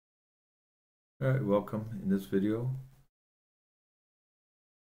Alright, welcome. In this video,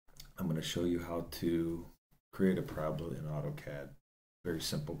 I'm going to show you how to create a parabola in Autocad. Very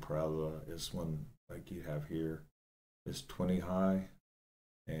simple parabola is one like you have here. It's 20 high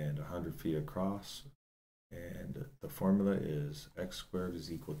and 100 feet across. And the formula is x squared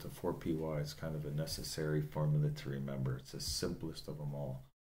is equal to 4py. It's kind of a necessary formula to remember. It's the simplest of them all.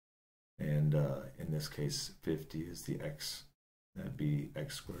 And in this case, 50 is the x. That'd be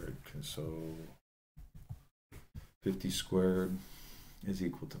x squared. So 50 squared is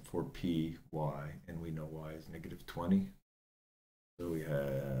equal to 4py, and we know y is negative 20. So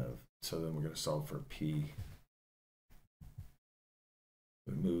then we're going to solve for p.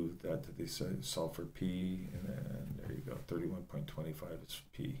 We move that to the side, solve for p, and then there you go, 31.25 is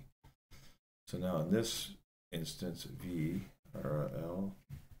p. So now in this instance, v, or L,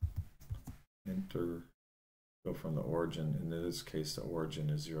 enter, go from the origin. In this case, the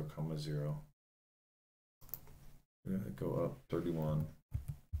origin is 0, 0. We're going to go up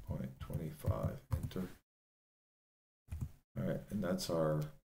 31.25, enter. All right, and that's our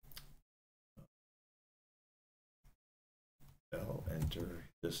L, enter.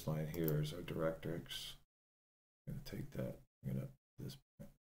 This line here is our directrix. I'm going to take that, I'm going to this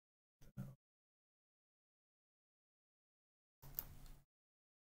point down.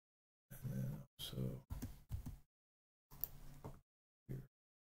 And then also here.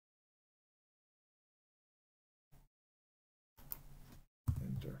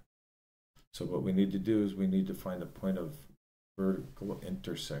 Enter. So what we need to do is we need to find a point of vertical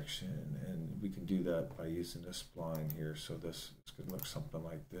intersection, and we can do that by using this spline here. So this is going to look something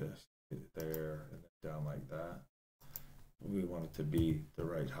like this, there, and then down like that. We want it to be the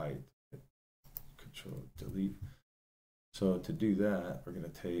right height. Control delete. So to do that, we're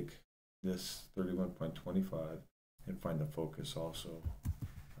going to take this 31.25 and find the focus also.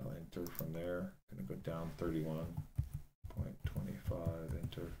 I'll enter from there. Going to go down 31.25,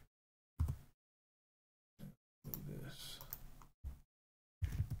 enter. Move this.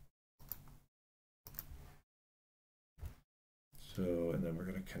 So, and then we're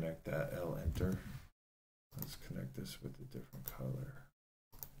going to connect that L, enter. Let's connect this with a different color.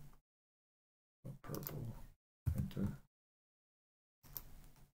 Purple, enter.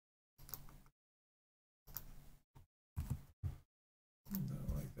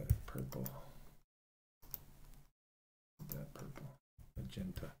 Not like that, purple. That purple,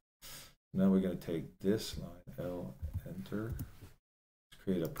 magenta. Now we're going to take this line, L, enter. Let's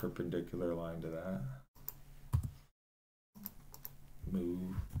create a perpendicular line to that.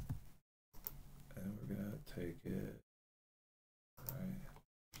 Move, and we're going to take it, right,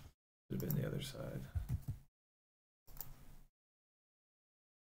 should have been the other side.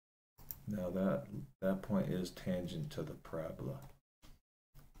 Now that point is tangent to the parabola.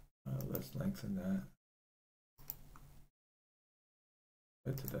 Let's lengthen that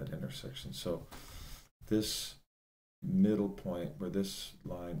right to that intersection. So this middle point where this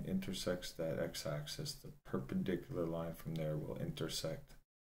line intersects that x-axis, the perpendicular line from there will intersect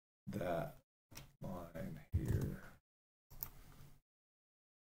that line here.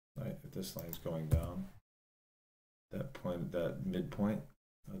 Right, if this line is going down, that point, that midpoint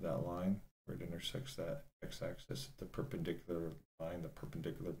of that line where it intersects that x-axis, the perpendicular line, the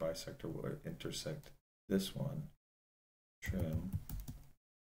perpendicular bisector will intersect this one. Trim.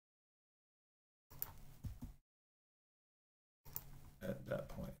 At that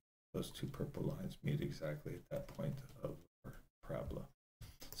point, those two purple lines meet exactly at that point of our parabola.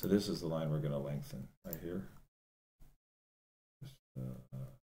 So this is the line we're going to lengthen right here. Just,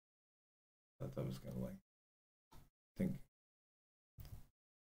 thought that was going to lengthen.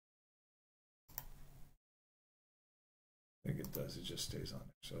 I think it does. It just stays on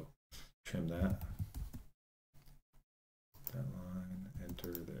there. So trim that. That line.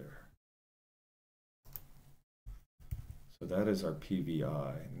 Enter there. So that is our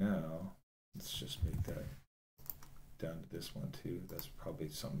PVI. Now, let's just make that down to this one too. That's probably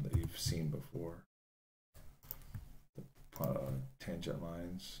something that you've seen before. The tangent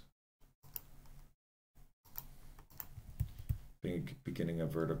lines. Beginning a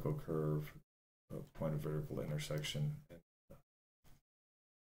vertical curve, a point of vertical intersection, and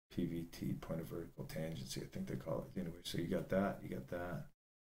PVT, point of vertical tangency, I think they call it. Anyway, so you got that,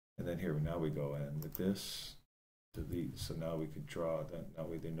 and then here, now we go in with this. Delete. So now we could draw that. Now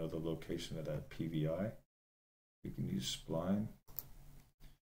they know the location of that PVI. We can use spline.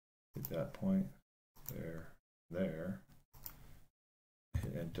 Hit that point. There.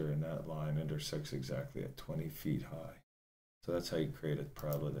 Hit enter, and that line intersects exactly at 20 feet high. So that's how you create a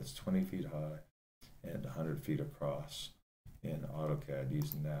parabola that's 20 feet high and 100 feet across in Autocad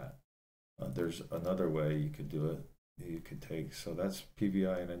using that There's another way you could do it. You could take, so that's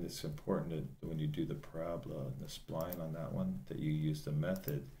PVI, and then it's important that when you do the parabola and the spline on that one, that you use the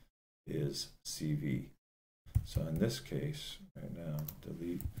method is CV. So in this case, right now,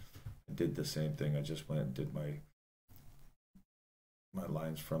 delete, I did the same thing. I just went and did my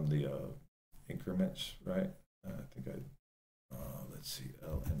lines from the increments, right? I think let's see,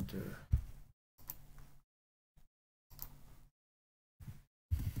 L enter.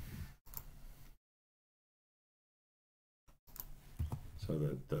 So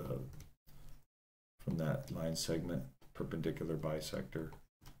that from that line segment, perpendicular bisector,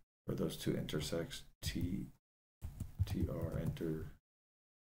 where those two intersects, TR enter.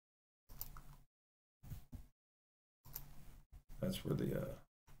 That's where the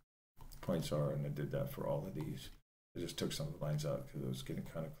points are, and I did that for all of these. I just took some of the lines out because it was getting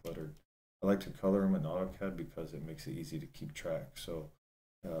kind of cluttered. I like to color them in Autocad because it makes it easy to keep track. So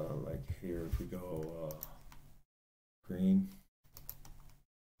like here, if we go green,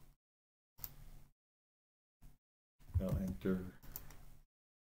 I'll enter.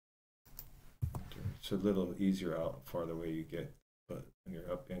 It's a little easier out farther away you get, but when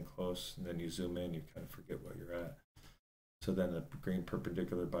you're up in close and then you zoom in, you kind of forget what you're at. So then the green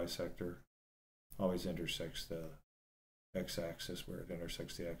perpendicular bisector always intersects the x-axis where it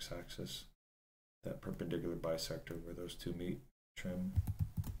intersects the x-axis. That perpendicular bisector where those two meet, trim.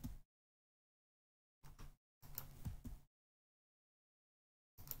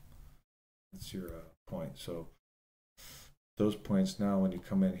 That's your point. So those points now, when you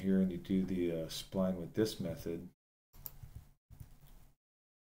come in here and you do the spline with this method,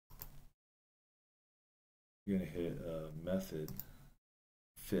 you're going to hit method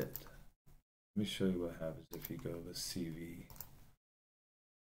fit. Let me show you what happens if you go with CV.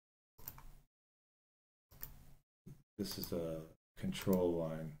 This is a control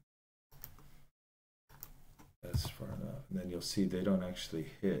line. That's far enough. And then you'll see they don't actually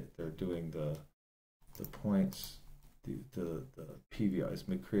hit. They're doing the points, the PVIs,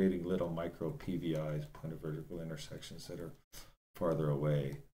 creating little micro PVIs, point of vertical intersections that are farther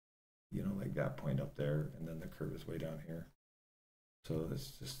away. You know, like that point up there, and then the curve is way down here. So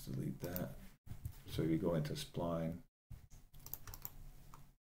let's just delete that. So you go into spline,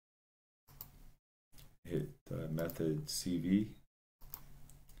 hit the method CV,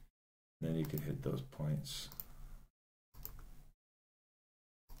 then you can hit those points.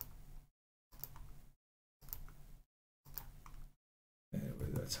 Anyway,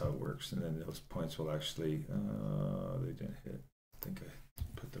 that's how it works. And then those points will actually, they didn't hit. I think I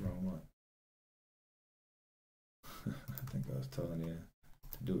put the wrong one. I think I was telling you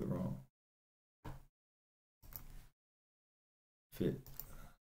to do it wrong. Fit.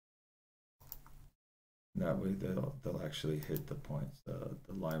 That way they'll actually hit the points. The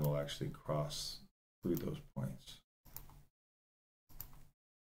line will actually cross through those points.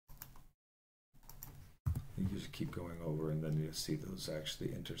 You just keep going over, and then you'll see those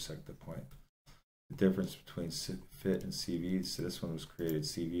actually intersect the point. The difference between fit and CV, so this one was created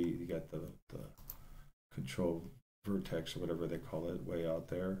CV, you got the control vertex or whatever they call it way out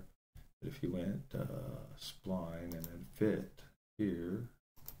there. But if you went spline and then fit here,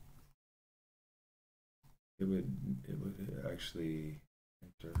 it would actually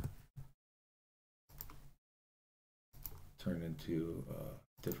turn into a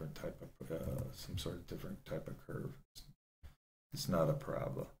different type of some sort of different type of curve. It's not a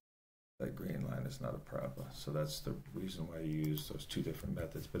parabola. That green line is not a parabola. So that's the reason why you use those two different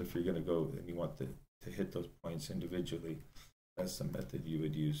methods. But if you're going to go and you want to hit those points individually, that's the method you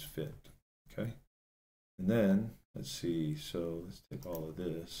would use fit. Okay. And then let's see. So let's take all of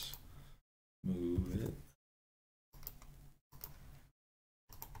this, move it.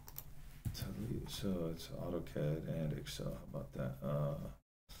 So it's AutoCAD and Excel. How about that?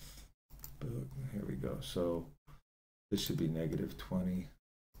 Boom. Here we go. So this should be -20,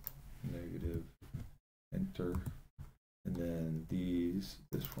 negative, enter, and then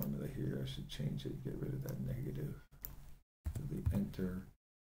this formula here, I should change it, get rid of that negative, delete, enter,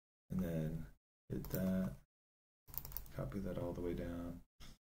 and then hit that, copy that all the way down,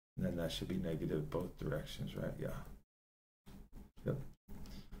 and then that should be negative both directions, right? Yeah. Yep.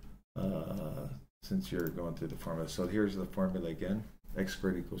 Since you're going through the formula, so here's the formula again. X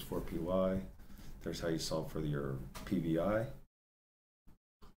squared equals 4py. There's how you solve for your PVI.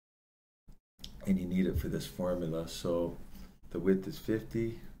 And you need it for this formula. So the width is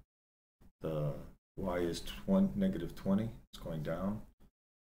 50. The y is -20. It's going down.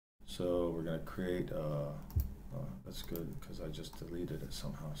 So we're going to create, that's good because I just deleted it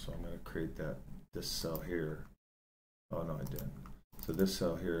somehow. So I'm going to create this cell here. Oh, no, I didn't. So this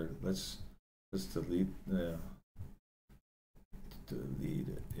cell here, let's let's delete, delete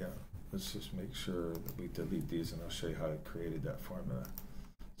it, yeah. Let's just make sure that we delete these, and I'll show you how I created that formula.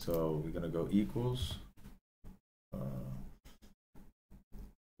 So we're gonna go equals, we're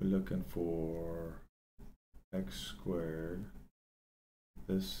looking for x squared,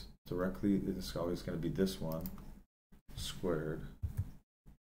 this directly, it's always gonna be this one, squared,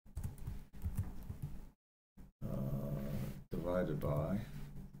 divided by,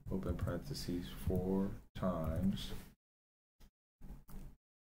 open parentheses, 4 times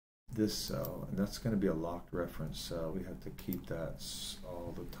this cell, and that's going to be a locked reference cell. We have to keep that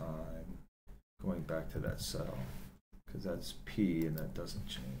all the time going back to that cell, because that's P and that doesn't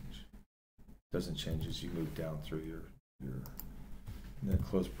change. It doesn't change as you move down through your and then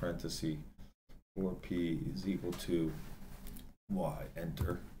close parenthesis, 4P is equal to Y,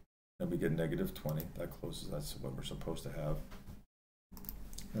 enter. Then we get -20, that closes, that's what we're supposed to have.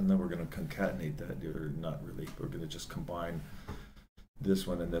 And then we're going to concatenate that, or not really, we're going to just combine this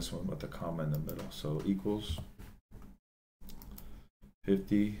one and this one with a comma in the middle. So equals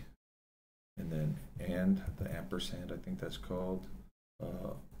 50, and then and the ampersand, I think that's called,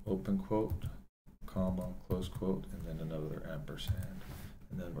 open quote, comma, close quote, and then another ampersand.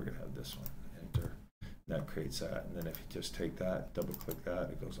 And then we're going to have this one, enter. That creates that, and then if you just take that, double click that,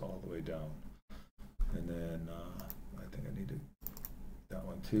 it goes all the way down. And then I think I need to that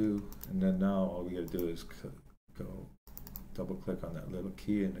one too. And then now all we got to do is go double click on that little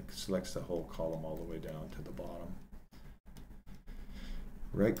key, and it selects the whole column all the way down to the bottom.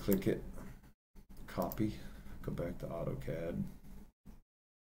 Right click it, copy, go back to Autocad.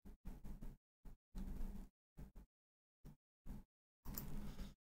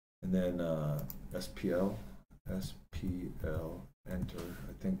 And then SPL, enter.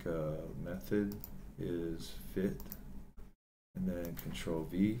 I think method is fit, and then Control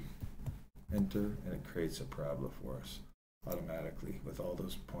V, enter, and it creates a parabola for us automatically with all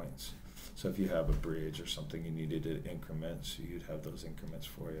those points. So if you have a bridge or something you needed to increment, so you'd have those increments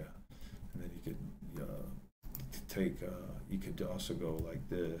for you. And then you could take, you could also go like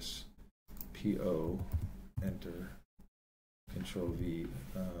this, PO, enter, Control V,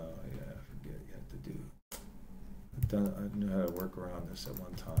 yeah, I forget, you have to do, I knew how to work around this at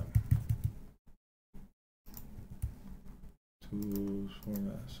one time. Tools,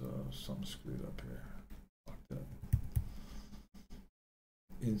 format, so something screwed up here, locked up.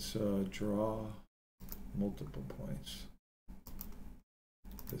 It's draw multiple points.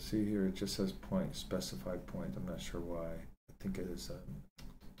 You see here, it just says point, specified point, I'm not sure why. I think it is an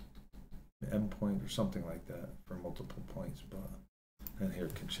M point or something like that for multiple points, but and here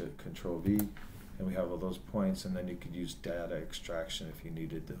Control V, and we have all those points, and then you could use data extraction if you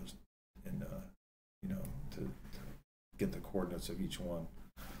needed those, and you know, to get the coordinates of each one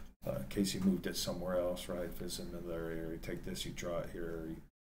in case you moved it somewhere else, right? If it's in another area, you take this, you draw it here, or you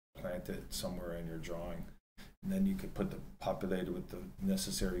plant it somewhere in your drawing, and then you could populate it with the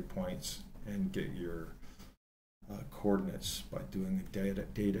necessary points and get your coordinates by doing a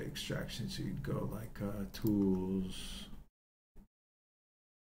data extraction. So you'd go like tools,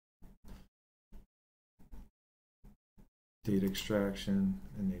 data extraction,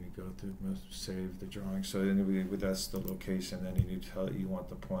 and then you go to save the drawing. So anyway, that's the location. Then you need to tell you want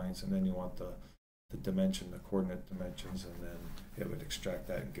the points, and then you want the dimension, the coordinate dimensions, and then it would extract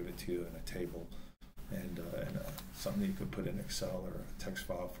that and give it to you in a table, and something you could put in Excel or a text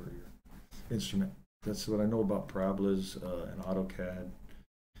file for your instrument. That's what I know about parabolas and AutoCAD,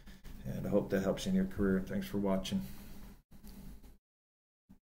 and I hope that helps you in your career. Thanks for watching.